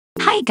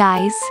Hi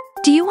guys!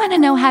 Do you want to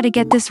know how to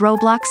get this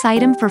Roblox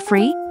item for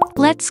free?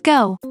 Let's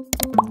go!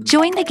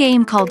 Join the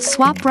game called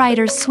Swap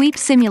Riders Sweep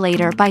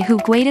Simulator by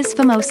xoxo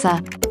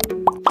Famosa.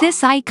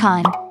 This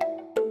icon.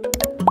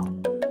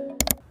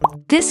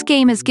 This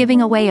game is giving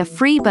away a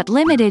free but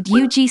limited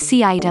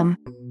UGC item.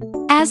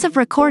 As of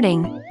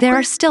recording, there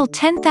are still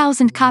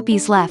 10,000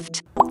 copies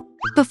left.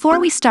 Before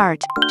we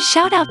start,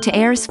 shout out to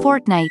Airs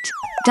Fortnite,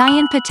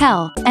 Diane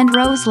Patel, and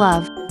Rose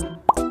Love.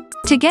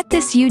 To get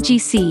this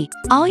UGC,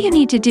 all you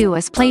need to do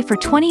is play for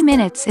 20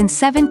 minutes in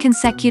 7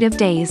 consecutive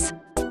days.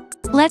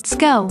 Let's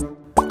go!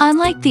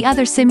 Unlike the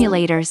other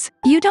simulators,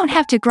 you don't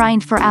have to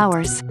grind for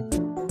hours.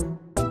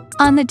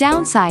 On the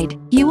downside,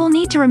 you will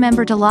need to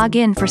remember to log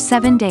in for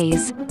 7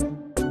 days.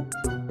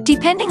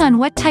 Depending on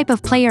what type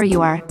of player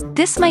you are,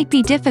 this might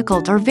be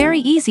difficult or very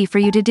easy for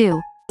you to do.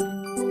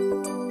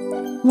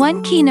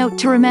 One key note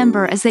to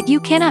remember is that you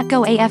cannot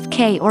go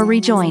AFK or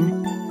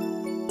rejoin.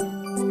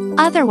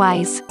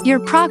 Otherwise, your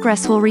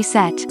progress will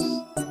reset.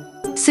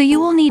 So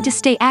you will need to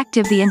stay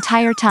active the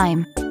entire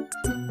time.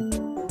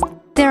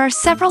 There are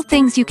several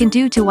things you can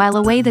do to while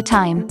away the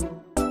time.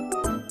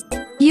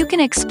 You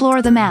can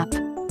explore the map.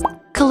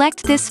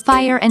 Collect this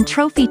fire and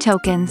trophy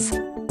tokens.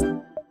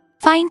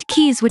 Find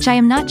keys which I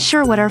am not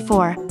sure what are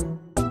for.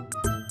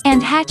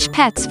 And hatch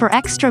pets for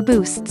extra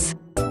boosts.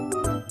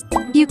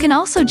 You can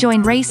also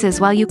join races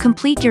while you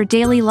complete your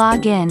daily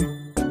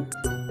login.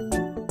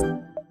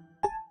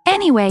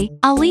 Anyway,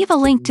 I'll leave a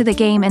link to the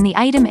game and the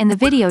item in the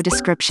video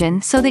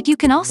description so that you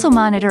can also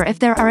monitor if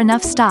there are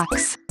enough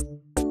stocks.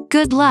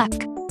 Good luck!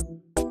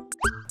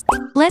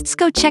 Let's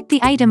go check the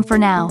item for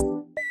now.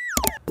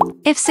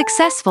 If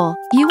successful,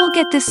 you will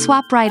get this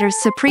Swap Riders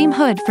Supreme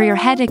Hood for your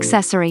head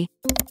accessory.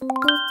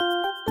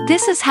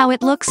 This is how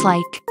it looks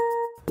like.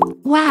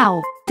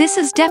 Wow, this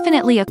is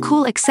definitely a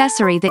cool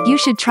accessory that you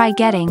should try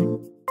getting.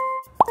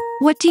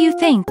 What do you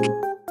think?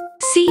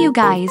 See you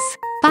guys,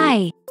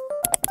 bye!